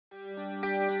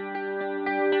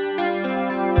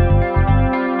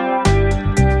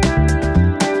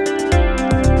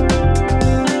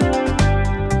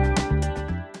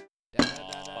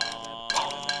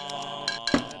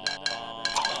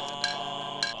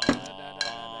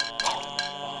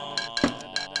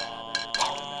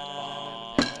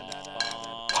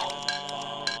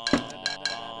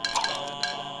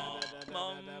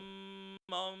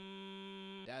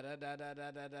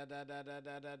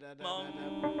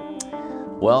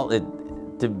Well,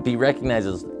 to be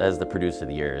recognized as the producer of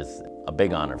the year is a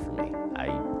big honor for me. I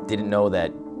didn't know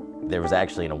that there was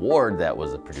actually an award that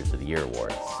was a producer of the year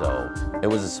award, so it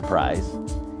was a surprise.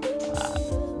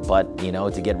 But you know,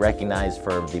 to get recognized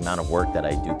for the amount of work that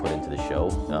I do put into the show,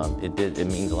 it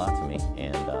means a lot to me,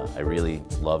 and I really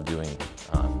love doing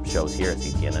shows here at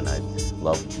CTN, and I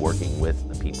love working with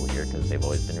the people here because they've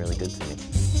always been really good to me.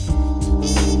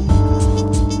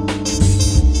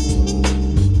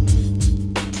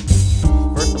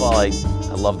 First of all, I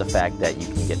love the fact that you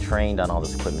can get trained on all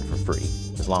this equipment for free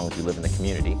as long as you live in the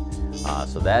community.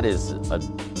 So that is a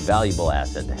valuable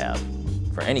asset to have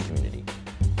for any community.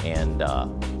 And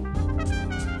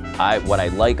what I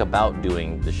like about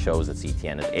doing the shows at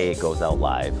CTN is it goes out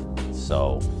live.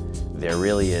 So there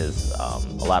really is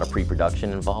a lot of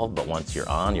pre-production involved, but once you're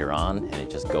on, and it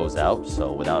just goes out.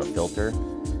 So without a filter,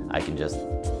 I can just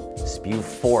spew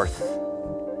forth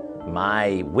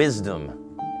my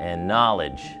wisdom and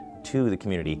knowledge to the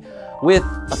community with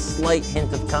a slight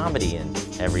hint of comedy in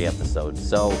every episode.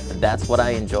 So that's what I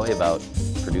enjoy about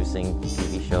producing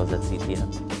TV shows at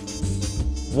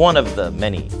CTN. One of the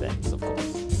many things, of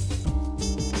course.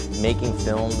 Making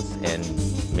films and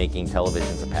making television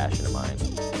is a passion of mine.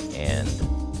 And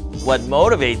what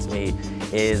motivates me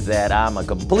is that I'm a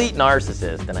complete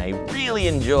narcissist and I really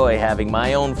enjoy having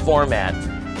my own format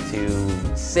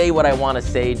to say what I want to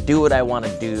say, do what I want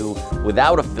to do,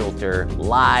 without a filter,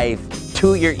 live,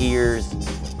 to your ears,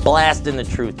 blasting the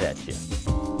truth at you.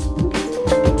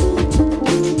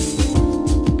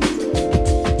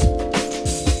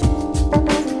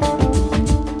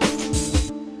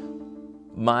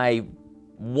 My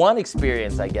one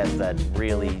experience, I guess, that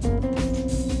really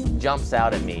jumps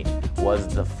out at me was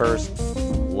the first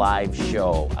live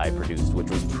show I produced, which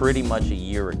was pretty much a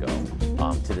year ago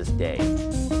to this day.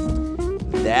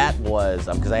 That was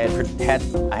because I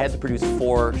had to produce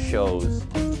 4 shows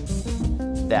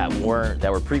that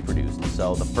were pre-produced.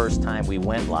 So the first time we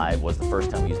went live was the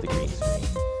first time we used the green screen.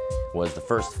 Was the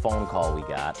first phone call we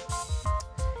got,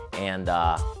 and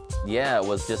yeah, it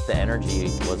was just the energy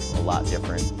was a lot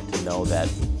different to know that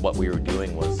what we were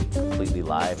doing was completely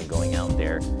live and going out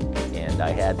there. And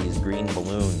I had these green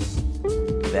balloons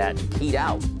that keyed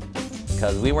out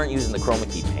because we weren't using the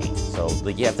chroma key paint. So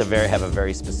like, you have to have a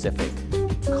very specific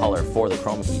color for the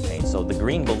chroma key paint. So the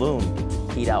green balloon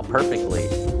keyed out perfectly,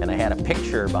 and I had a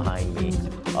picture behind me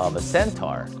of a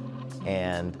centaur.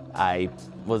 And I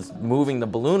was moving the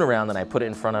balloon around, and I put it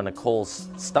in front of Nicole's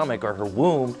stomach, or her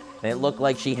womb, and it looked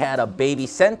like she had a baby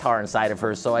centaur inside of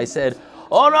her. So I said,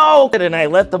 "Oh no!" and I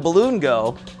let the balloon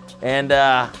go. And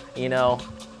you know,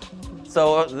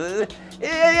 so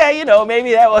yeah, you know,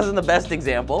 maybe that wasn't the best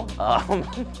example.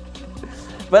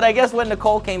 But I guess when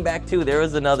Nicole came back too, there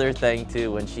was another thing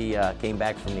too when she came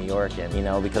back from New York, and you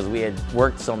know, because we had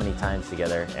worked so many times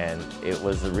together, and it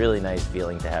was a really nice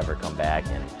feeling to have her come back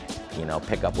and, you know,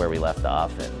 pick up where we left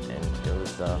off, and it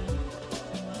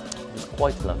was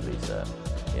quite lovely, sir.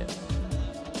 Yes.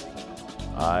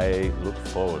 I look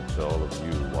forward to all of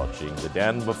you watching The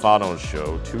Dan Bufano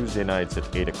Show Tuesday nights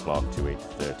at 8 o'clock to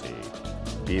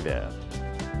 8:30. Be there.